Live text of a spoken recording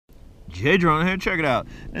J-Drone here, check it out.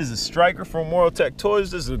 This is a Striker from World Tech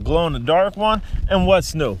Toys. This is a glow-in-the-dark one. And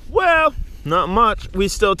what's new? Well, not much. We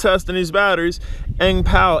still testing these batteries.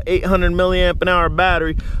 Engpow 800 milliamp an hour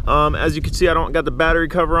battery. As you can see, I don't got the battery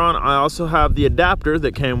cover on. I also have the adapter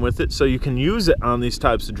that came with it, so you can use it on these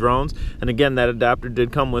types of drones. And again, that adapter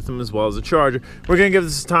did come with them as well as a charger. We're gonna give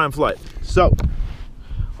this a time flight. So,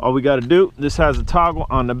 all we gotta do, this has a toggle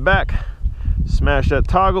on the back. Smash that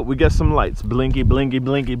toggle, we get some lights. Blinky, blinky,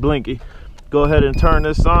 blinky, blinky. Go ahead and turn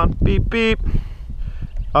this on. Beep, beep.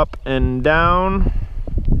 Up and down.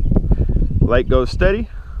 Light goes steady.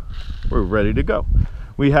 We're ready to go.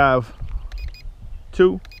 We have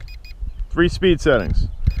 2, 3 speed settings.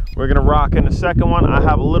 We're gonna rock in the second one. I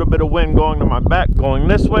have a little bit of wind going to my back, going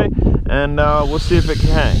this way, and we'll see if it can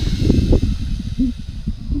hang.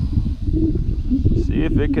 See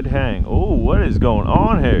if it could hang. Oh, what is going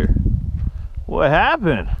on here? What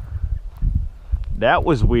happened? That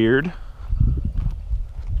was weird.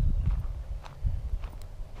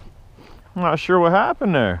 I'm not sure what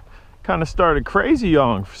happened there. Kind of started crazy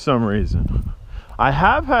on for some reason. I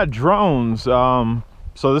have had drones, so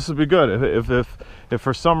this would be good. If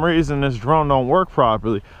for some reason this drone don't work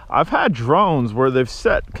properly, I've had drones where they've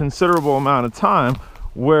set considerable amount of time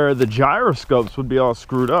where the gyroscopes would be all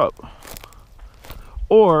screwed up.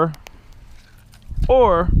 Or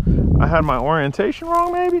I had my orientation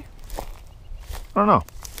wrong, maybe? I don't know.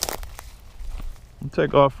 I'll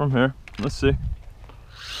take off from here. Let's see.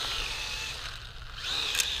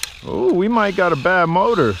 Oh, we might got a bad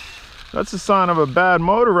motor. That's a sign of a bad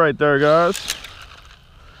motor right there, guys.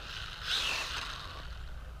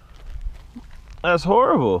 That's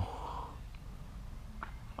horrible.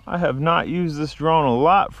 I have not used this drone a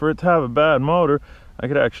lot for it to have a bad motor. I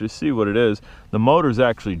could actually see what it is. The motor's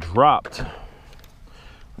actually dropped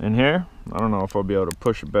in here. I don't know if I'll be able to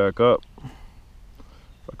push it back up.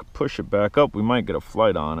 If I could push it back up, we might get a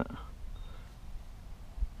flight on it.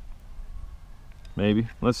 Maybe.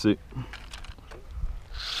 Let's see.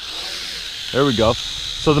 There we go.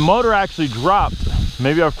 So the motor actually dropped.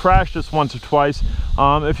 Maybe I've crashed this once or twice.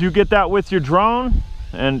 If you get that with your drone,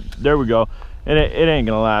 and there we go, it ain't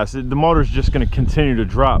gonna last. The motor's just gonna continue to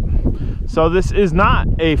drop. So this is not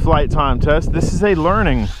a flight time test. This is a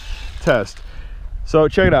learning test. So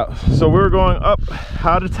check it out. So we're going up.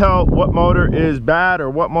 How to tell what motor is bad or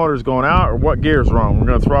what motor is going out or what gear is wrong. We're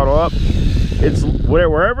gonna throttle up. It's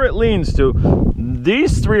wherever it leans to.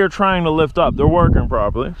 These 3 are trying to lift up. They're working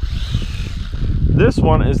properly. This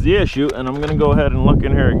one is the issue, and I'm gonna go ahead and look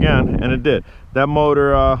in here again, and it did. That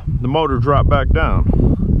motor, the motor dropped back down.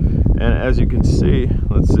 And as you can see,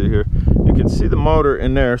 let's see here. You can see the motor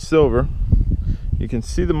in there, silver. You can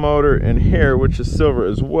see the motor in here, which is silver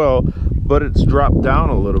as well, but it's dropped down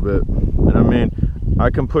a little bit. And I mean,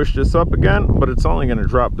 I can push this up again, but it's only gonna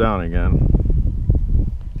drop down again.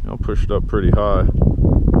 I'll push it up pretty high.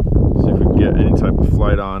 See if we can get any type of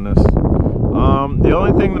flight on this. The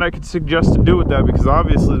only thing that I could suggest to do with that, because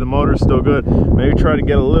obviously the motor is still good, maybe try to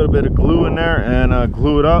get a little bit of glue in there and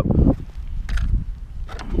glue it up.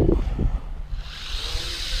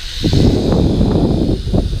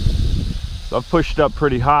 So I've pushed it up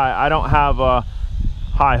pretty high. I don't have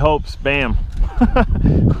high hopes. Bam.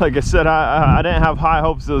 Like I said, I didn't have high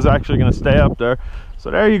hopes it was actually going to stay up there.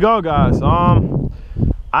 So there you go, guys.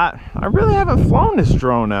 I really haven't flown this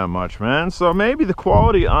drone that much, man. So maybe the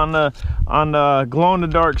quality on the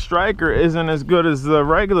glow-in-the-dark Striker isn't as good as the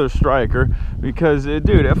regular Striker, because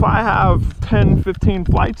dude, if I have 10-15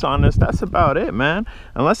 flights on this, that's about it, man.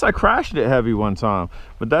 Unless I crashed it heavy one time.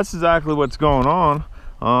 But that's exactly what's going on.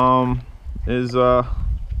 Bam.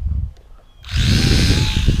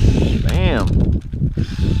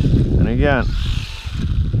 And again,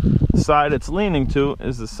 the side it's leaning to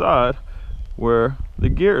is the side where the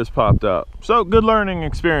gear is popped out. So good learning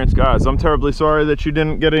experience, guys. I'm terribly sorry that you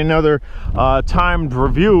didn't get another timed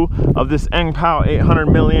review of this Engpow 800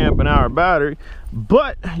 milliamp an hour battery,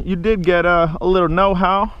 but you did get a little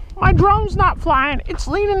know-how. My drone's not flying, it's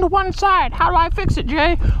leaning to one side. How do I fix it,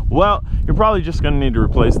 Jay? Well, you're probably just gonna need to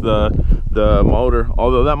replace the motor,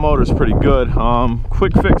 although that motor's pretty good.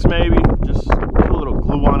 Quick fix maybe, just put a little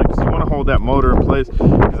glue on it, because you want to hold that motor in place,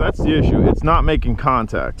 because that's the issue. It's not making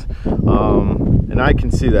contact, and I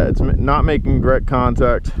can see that it's not making direct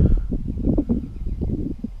contact, and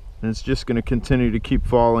it's just going to continue to keep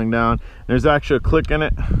falling down. There's actually a click in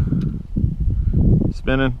it,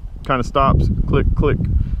 spinning, kind of stops, click, click,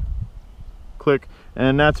 click,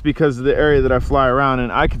 and that's because of the area that I fly around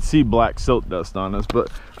in. I could see black silt dust on this.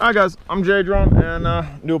 But all right, guys, I'm J-Drone, and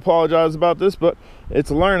I do apologize about this, but it's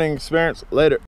a learning experience. Later.